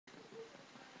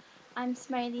I'm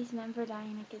Smiley's member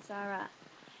Diana Kazara,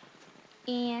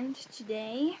 and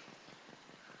today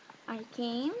I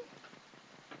came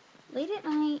late at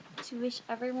night to wish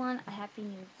everyone a happy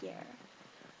new year.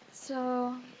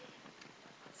 So,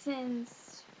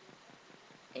 since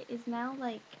it is now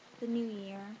like the new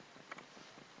year,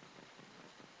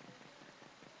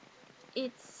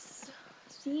 it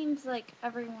seems like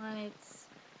it's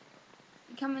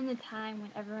becoming the time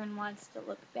when everyone wants to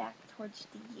look back towards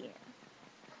the year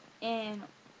and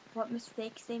what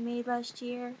mistakes they made last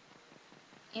year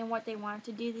and what they want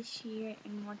to do this year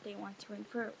and what they want to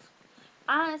improve.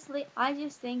 Honestly, I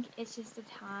just think it's just a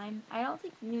time. I don't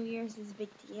think New Year's is a big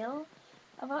deal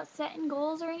about setting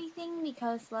goals or anything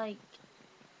because, like,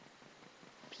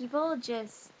 people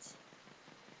just.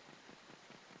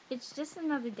 It's just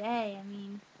another day. I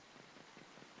mean,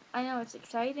 I know it's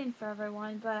exciting for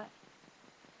everyone, but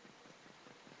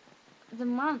the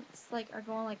months, like, are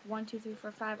going like 1, 2, 3,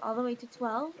 4, 5, all the way to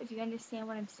 12, if you understand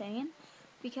what I'm saying.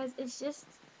 Because it's just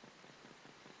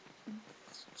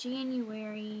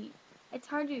January. It's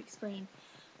hard to explain.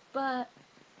 But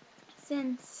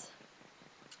since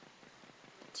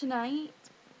tonight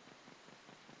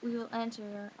we will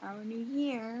enter our new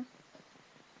year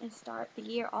and start the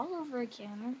year all over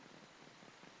again,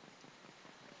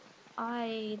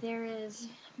 there is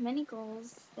many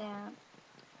goals that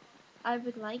I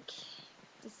would like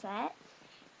to set,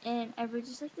 and I would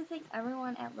just like to thank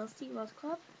everyone at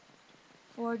lilcworldclub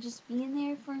for just being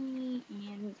there for me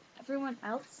and everyone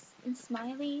else in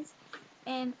Smiley's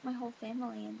and my whole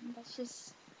family, and that's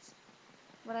just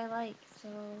what I like. So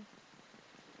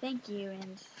thank you,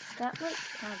 and that like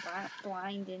kind of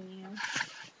blinding you.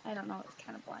 I don't know, it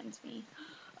kind of blinds me.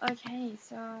 Okay,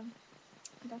 so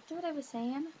back to what I was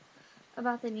saying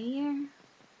about the new year.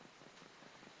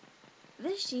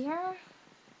 This year,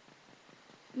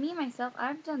 me myself,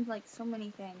 I've done like so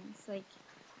many things,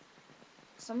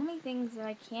 that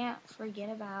I can't forget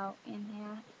about and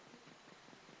that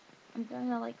I'm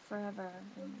gonna like forever.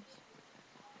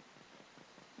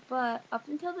 But up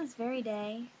until this very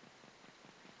day,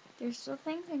 there's still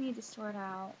things I need to sort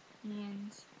out,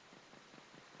 and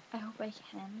I hope I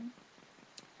can.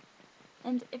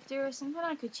 And if there was something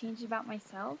I could change about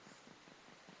myself,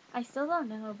 I still don't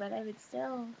know, but I would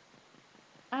still.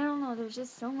 I don't know, there's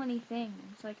just so many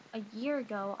things. Like, a year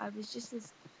ago, I was just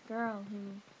this girl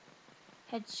who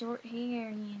had short hair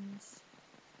and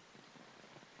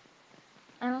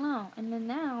I don't know. And then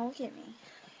now, look at me.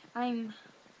 I'm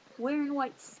wearing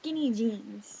white skinny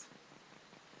jeans.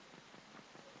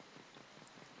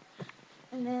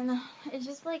 And then it's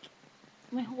just like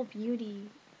my whole beauty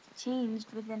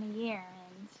changed within a year.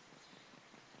 And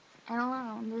I don't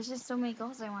know. There's just so many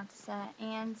goals I want to set.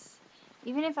 And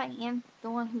even if I am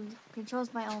the one who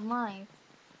controls my own life,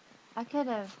 I could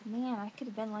have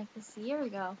been like this a year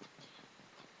ago.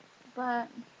 But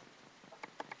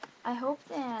I hope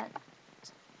that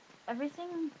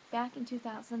everything back in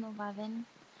 2011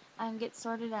 gets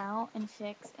sorted out and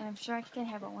fixed, and I'm sure I can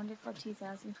have a wonderful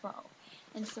 2012,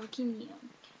 and so can you.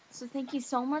 So thank you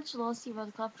so much, Loyalty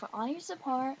World Club, for all your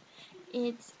support.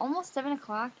 It's almost 7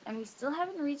 o'clock, and we still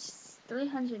haven't reached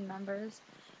 300 members,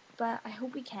 but I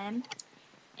hope we can,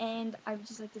 and I would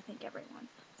just like to thank everyone.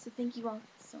 So thank you all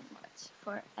so much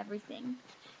for everything.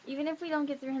 Even if we don't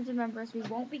get 300 members, we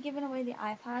won't be giving away the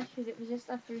iPod, because it was just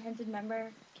a 300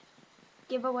 member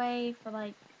giveaway for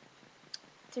like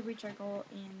to reach our goal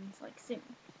in like soon,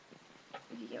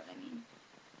 if you get what I mean.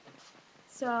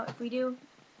 So if we do,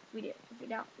 we do. If we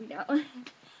don't, we don't.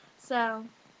 So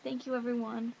thank you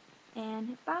everyone,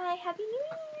 and bye. Happy New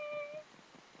Year.